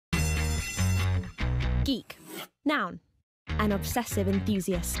Geek. Noun. An obsessive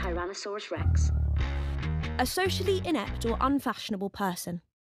enthusiast. Tyrannosaurus Rex. A socially inept or unfashionable person.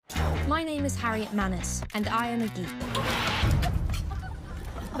 My name is Harriet Manners, and I am a geek.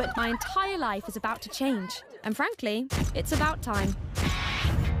 But my entire life is about to change. And frankly, it's about time.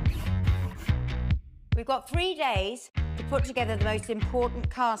 We've got 3 days to put together the most important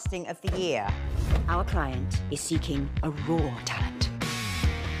casting of the year. Our client is seeking a raw talent.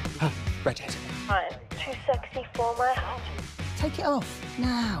 Redhead. I'm too sexy for my heart. Take it off,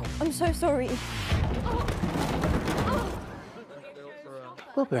 now. I'm so sorry.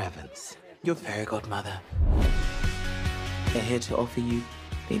 Wilbur Evans, your fairy godmother. They're here to offer you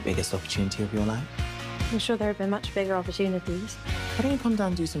the biggest opportunity of your life. I'm sure there have been much bigger opportunities. Why don't you come down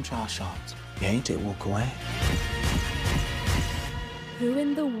and do some trial shots? You ain't it, walk away. Who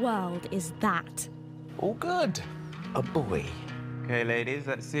in the world is that? All good. A boy. Okay, ladies,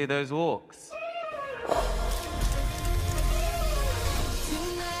 let's see those walks.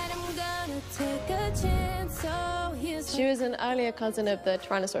 She was an earlier cousin of the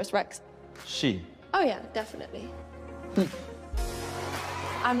Tyrannosaurus Rex. She. Oh yeah, definitely.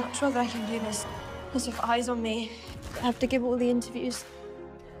 I'm not sure that I can do this. There's your eyes on me. I have to give all the interviews.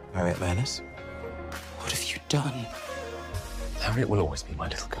 Harriet Manners, what have you done? Harriet will always be my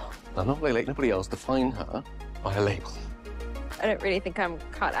little girl. I'm not going to let nobody else define her by a label. I don't really think I'm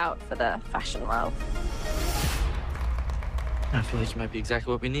cut out for the fashion world. I feel like you might be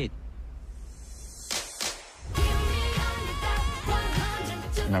exactly what we need.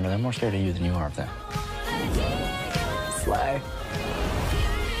 Remember, they're more scared of you than you are of them. Slay.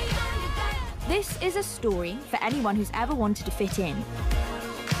 This is a story for anyone who's ever wanted to fit in.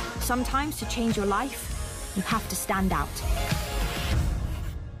 Sometimes to change your life, you have to stand out.